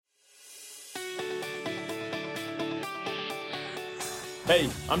Hey,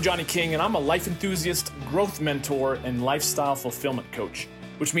 I'm Johnny King, and I'm a life enthusiast, growth mentor, and lifestyle fulfillment coach,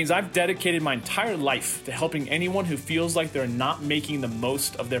 which means I've dedicated my entire life to helping anyone who feels like they're not making the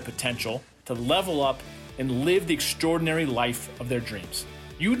most of their potential to level up and live the extraordinary life of their dreams.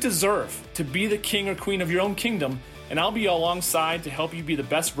 You deserve to be the king or queen of your own kingdom, and I'll be alongside to help you be the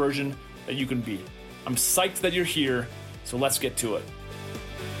best version that you can be. I'm psyched that you're here, so let's get to it.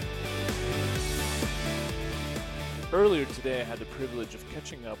 Earlier today, I had the privilege of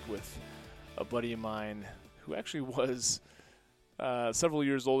catching up with a buddy of mine who actually was several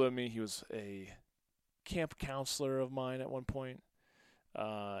years older than me. He was a camp counselor of mine at one point,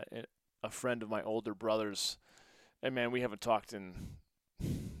 and a friend of my older brother's. And man, we haven't talked in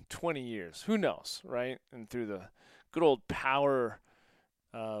 20 years. Who knows, right? And through the good old power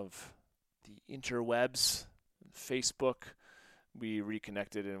of the interwebs, Facebook, we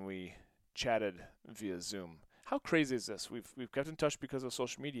reconnected and we chatted via Zoom. How crazy is this? We've kept in touch because of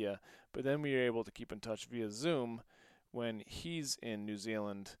social media, but then we were able to keep in touch via Zoom when he's in New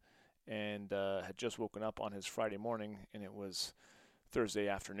Zealand and had just woken up on his Friday morning, and it was Thursday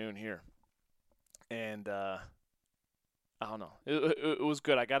afternoon here. And I don't know. It was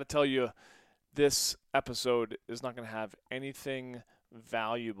good. I got to tell you, this episode is not going to have anything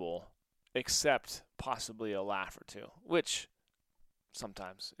valuable except possibly a laugh or two, which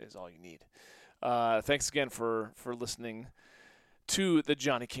sometimes is all you need. Thanks again for listening to the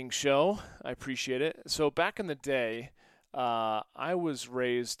Johnny King Show. I appreciate it. So back in the day, I was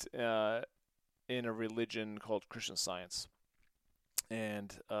raised in a religion called Christian Science.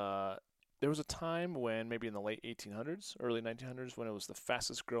 And there was a time when, maybe in the late 1800s, early 1900s, when it was the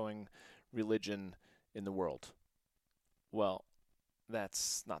fastest growing religion in the world. Well,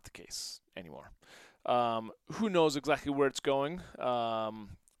 that's not the case anymore. Who knows exactly where it's going?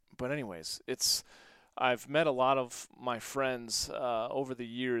 But anyways, I've met a lot of my friends over the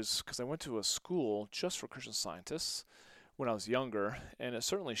years because I went to a school just for Christian Scientists when I was younger, and it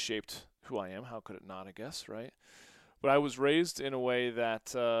certainly shaped who I am. How could it not, I guess, right? But I was raised in a way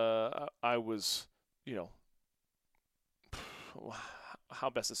that I was, how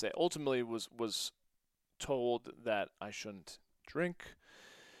best to say, ultimately was told that I shouldn't drink,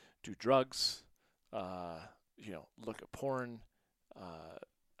 do drugs, look at porn,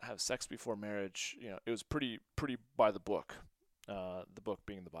 have sex before marriage. It was pretty by the book, the book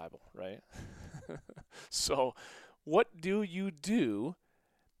being the Bible, right? So what do you do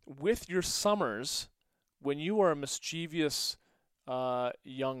with your summers when you are a mischievous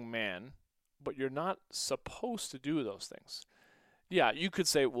young man, but you're not supposed to do those things? Yeah, you could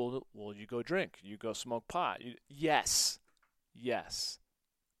say, well, you go drink, you go smoke pot. Yes.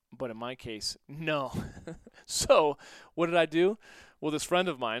 But in my case, no. So what did I do? Well, this friend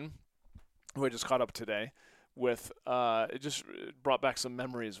of mine, who I just caught up today with, it just brought back some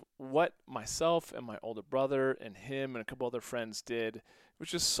memories. What myself and my older brother and him and a couple other friends did,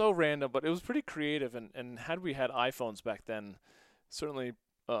 which is so random, but it was pretty creative. And had we had iPhones back then, certainly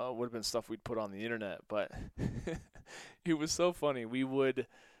would have been stuff we'd put on the internet. But it was so funny. We would...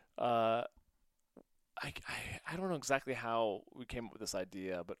 I don't know exactly how we came up with this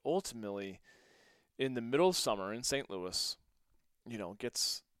idea, but ultimately, in the middle of summer in St. Louis, it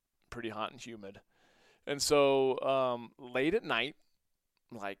gets pretty hot and humid. And so late at night,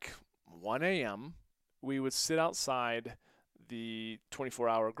 like 1 a.m., we would sit outside the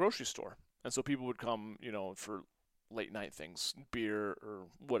 24-hour grocery store. And so people would come, for late night things, beer or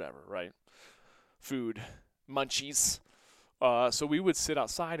whatever, right? Food, munchies. So we would sit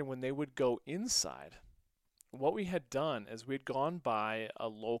outside, and when they would go inside, what we had done is we'd gone by a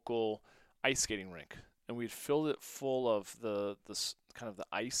local ice skating rink, and we'd filled it full of the kind of the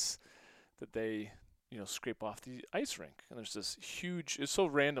ice that they scrape off the ice rink. And there's this huge, it's so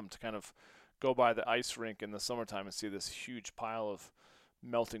random to kind of go by the ice rink in the summertime and see this huge pile of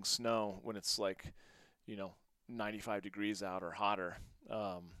melting snow when it's like 95 degrees out or hotter.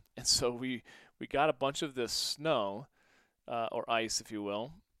 And so we got a bunch of this snow or ice, if you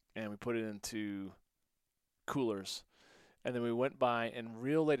will, and we put it into coolers. And then we went by, and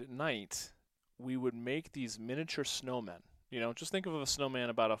real late at night, we would make these miniature snowmen. Just think of a snowman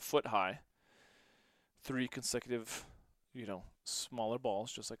about a foot high, 3 consecutive, smaller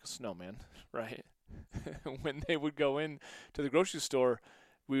balls, just like a snowman, right? When they would go in to the grocery store,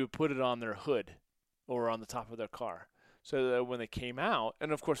 we would put it on their hood or on the top of their car. So that when they came out,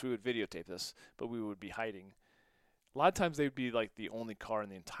 and of course we would videotape this, but we would be hiding. A lot of times they would be like the only car in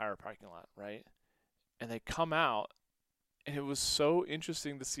the entire parking lot, right? And they come out, and it was so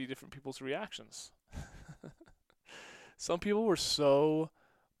interesting to see different people's reactions. Some people were so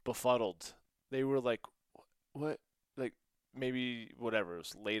befuddled. They were like, what? Like, maybe whatever, it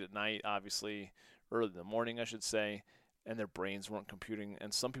was late at night, obviously, early in the morning, I should say, and their brains weren't computing.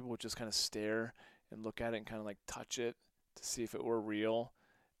 And some people would just kind of stare and look at it and kind of like touch it to see if it were real.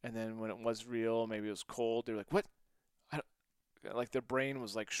 And then when it was real, maybe it was cold, they were like, what? Like their brain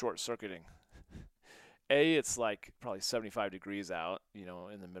was like short circuiting. A, it's like probably 75 degrees out, in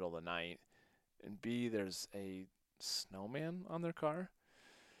the middle of the night. And B, there's a snowman on their car.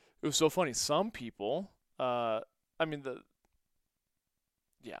 It was so funny. Some people, as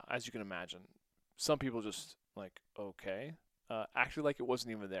you can imagine, some people just like, okay, acted like it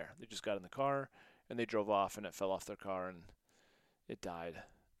wasn't even there. They just got in the car and they drove off and it fell off their car and it died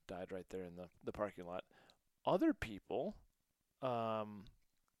right there in the parking lot. Other people,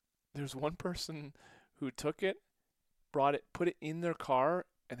 there's one person who took it, brought it, put it in their car,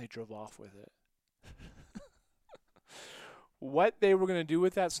 and they drove off with it. What they were going to do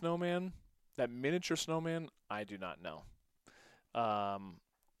with that snowman, that miniature snowman, I do not know.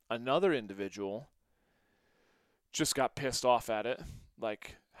 Another individual just got pissed off at it.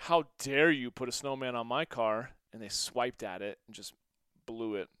 Like, how dare you put a snowman on my car? And they swiped at it and just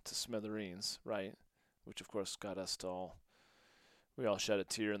blew it to smithereens, right? Which, of course, got us to we all shed a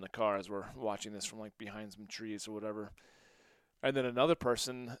tear in the car as we're watching this from, like, behind some trees or whatever. And then another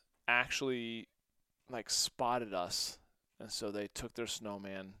person actually, like, spotted us. And so they took their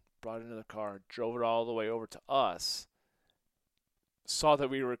snowman, brought it into the car, drove it all the way over to us, saw that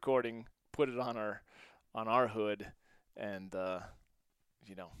we were recording, put it on our hood, and,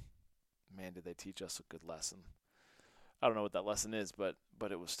 man, did they teach us a good lesson. I don't know what that lesson is, but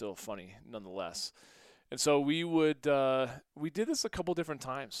it was still funny nonetheless. And so we did this a couple different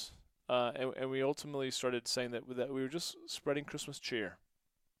times, and we ultimately started saying that we were just spreading Christmas cheer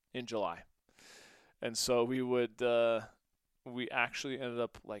in July. And so we actually ended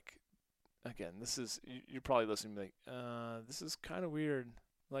up, like, again, you're probably listening to me like, this is kind of weird.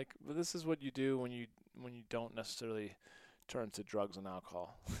 Like, but this is what you do when you don't necessarily turn to drugs and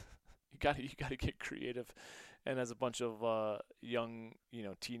alcohol. you gotta get creative. And as a bunch of young,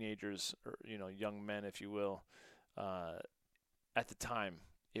 teenagers or young men, if you will, at the time,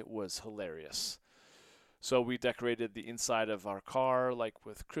 it was hilarious. So we decorated the inside of our car like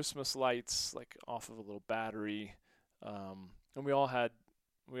with Christmas lights, like off of a little battery, and we all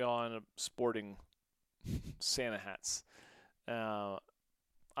ended up sporting Santa hats.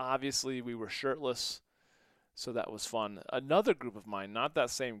 Obviously, we were shirtless, so that was fun. Another group of mine, not that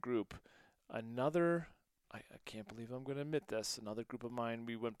same group, I can't believe I'm going to admit this, another group of mine,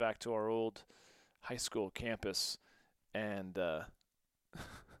 we went back to our old high school campus, and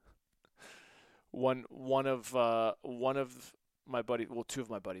one of my buddies, well, two of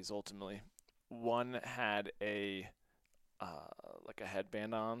my buddies ultimately, one had a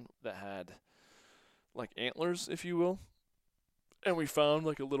headband on that had like antlers, if you will. And we found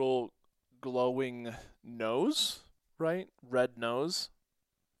like a little glowing nose, right? Red nose.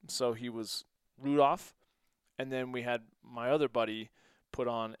 So he was Rudolph. And then we had my other buddy put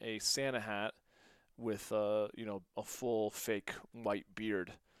on a Santa hat with a full fake white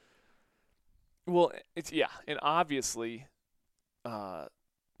beard. Well, and obviously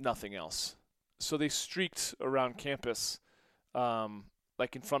nothing else. So they streaked around campus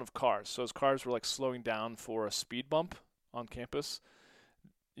like in front of cars. So as cars were like slowing down for a speed bump on campus,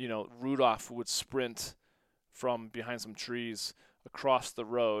 Rudolph would sprint from behind some trees across the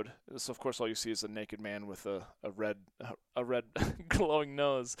road. So of course all you see is a naked man with a red glowing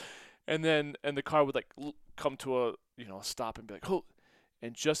nose, and the car would like come to a stop and be like, oh,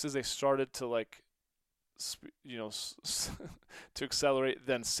 and just as they started to like to accelerate,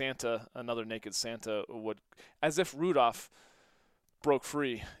 then Santa, another naked Santa, would, as if Rudolph broke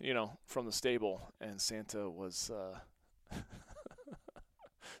free, from the stable, and Santa was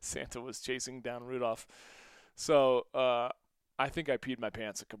chasing down Rudolph. So I think I peed my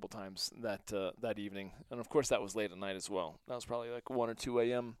pants a couple times that evening, and of course that was late at night as well. That was probably like 1 or 2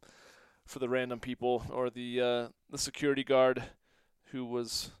 a.m. for the random people or the security guard who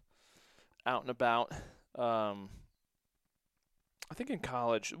was out and about. I think in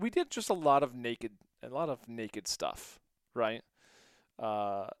college we did just a lot of naked stuff, right?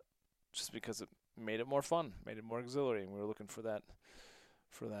 Just because it made it more fun, made it more exhilarating. We were looking for that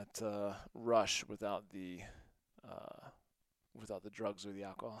rush without the drugs or the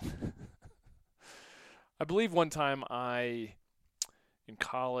alcohol. I believe one time in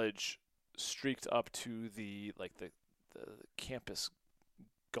college, streaked up to the campus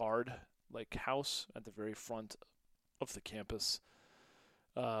guard house at the very front of the campus,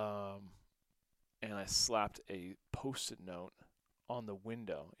 and I slapped a Post-it note on the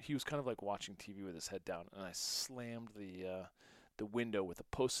window. He was kind of like watching TV with his head down, and I slammed the window with a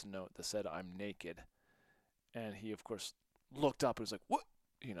Post-it note that said, "I'm naked." And he, of course, looked up and was like, "What?"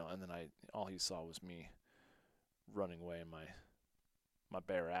 And then all he saw was me running away in my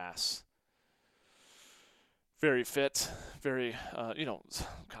bare ass. Very fit, very,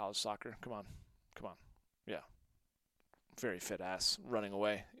 college soccer. Come on. Yeah. Very fit ass running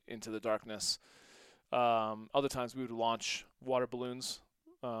away into the darkness. Other times we would launch water balloons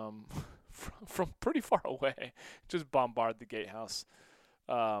from pretty far away, just bombard the gatehouse.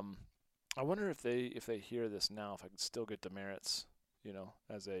 I wonder if they hear this now, if I could still get demerits,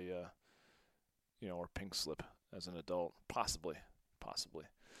 as a, or pink slip as an adult, possibly.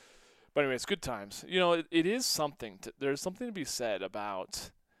 But anyway, it's good times. It is something. There's something to be said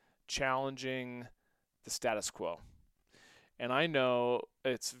about challenging the status quo. And I know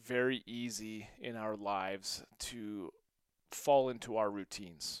it's very easy in our lives to fall into our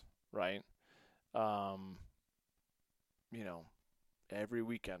routines, right? Every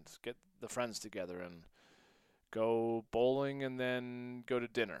weekend, get the friends together and go bowling and then go to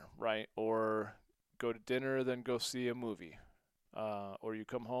dinner, right? Or go to dinner, then go see a movie. Or you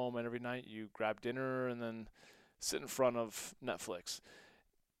come home and every night you grab dinner and then sit in front of Netflix.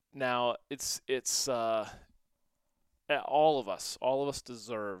 Now, it's all of us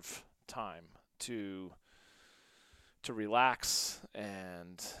deserve time to relax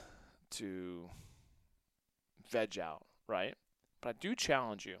and to veg out, right? But I do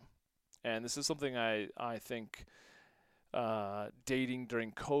challenge you, and this is something I think dating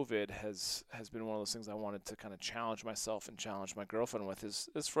during COVID has been one of those things I wanted to kind of challenge myself and challenge my girlfriend with,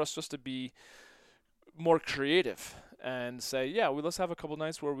 is for us just to be more creative and say, yeah, let's have a couple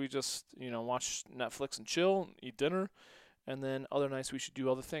nights where we just, watch Netflix and chill, eat dinner, and then other nights we should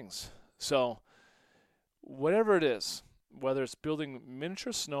do other things. So whatever it is, whether it's building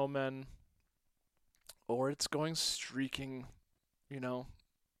miniature snowmen or it's going streaking,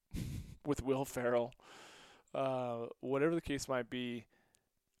 with Will Ferrell, whatever the case might be,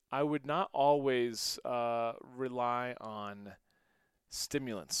 I would not always rely on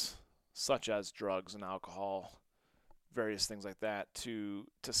stimulants such as drugs and alcohol, various things like that, to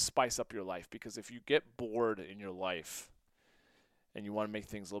spice up your life. Because if you get bored in your life and you want to make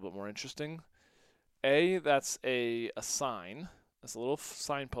things a little bit more interesting, that's a sign. That's a little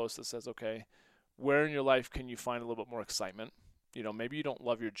signpost that says, okay, where in your life can you find a little bit more excitement? Maybe you don't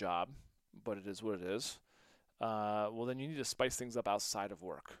love your job, but it is what it is. Well, then you need to spice things up outside of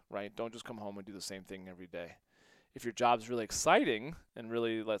work, right? Don't just come home and do the same thing every day. If your job's really exciting and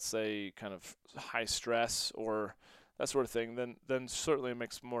really, let's say, kind of high stress or that sort of thing, then certainly it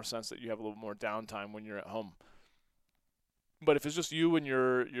makes more sense that you have a little more downtime when you're at home. But if it's just you and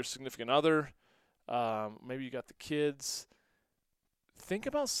your significant other, maybe you got the kids, think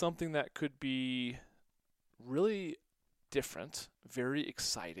about something that could be really different, very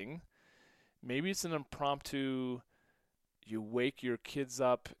exciting. Maybe it's an impromptu, you wake your kids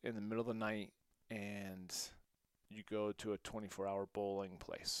up in the middle of the night and you go to a 24-hour bowling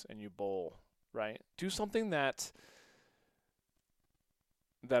place and you bowl, right? Do something that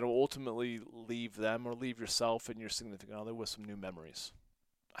will ultimately leave them or leave yourself and your significant other with some new memories.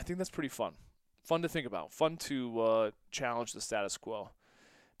 I think that's pretty fun. Fun to think about. Fun to challenge the status quo.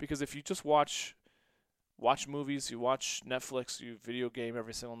 Because if you just watch movies, you watch Netflix, you video game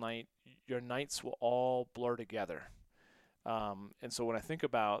every single night, your nights will all blur together. And so when I think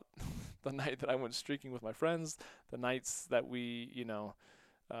about the night that I went streaking with my friends, the nights that we,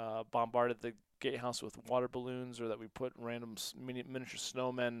 bombarded the gatehouse with water balloons, or that we put random miniature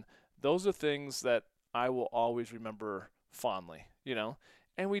snowmen, those are things that I will always remember fondly,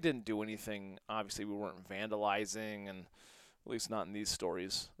 And we didn't do anything. Obviously, we weren't vandalizing, and at least not in these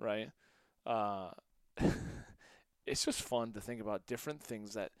stories, right? It's just fun to think about different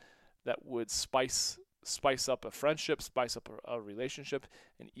things that would spice up a friendship, spice up a relationship.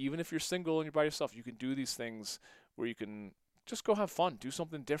 And even if you're single and you're by yourself, you can do these things where you can just go have fun, do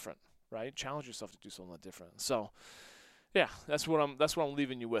something different, right? Challenge yourself to do something different. So, yeah, that's what I'm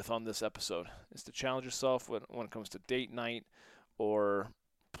leaving you with on this episode, is to challenge yourself when it comes to date night or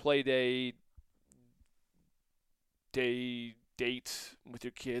play date with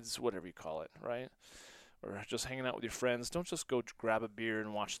your kids, whatever you call it, right? Or just hanging out with your friends. Don't just go grab a beer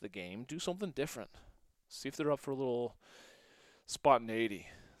and watch the game. Do something different. See if they're up for a little spontaneity.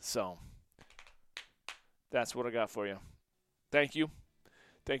 So that's what I got for you. Thank you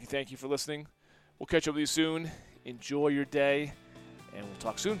for listening. We'll catch up with you soon. Enjoy your day, and we'll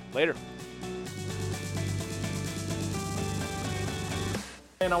talk soon. Later.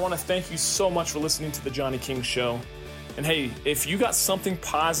 And I want to thank you so much for listening to The Johnny King Show. And hey, if you got something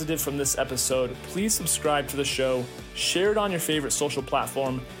positive from this episode, please subscribe to the show, share it on your favorite social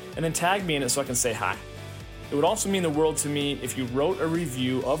platform, and then tag me in it so I can say hi. It would also mean the world to me if you wrote a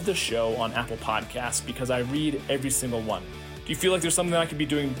review of the show on Apple Podcasts, because I read every single one. Do you feel like there's something I could be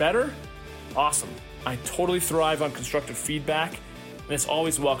doing better? Awesome. I totally thrive on constructive feedback, and it's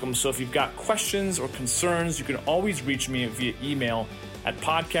always welcome. So if you've got questions or concerns, you can always reach me via email at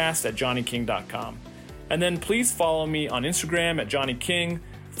podcast@johnnyking.com. And then please follow me on Instagram at Johnny King,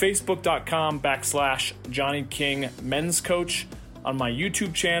 Facebook.com/Johnny King Men's Coach, on my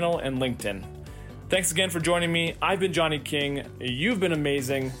YouTube channel and LinkedIn. Thanks again for joining me. I've been Johnny King. You've been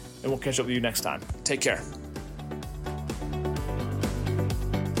amazing, and we'll catch up with you next time. Take care.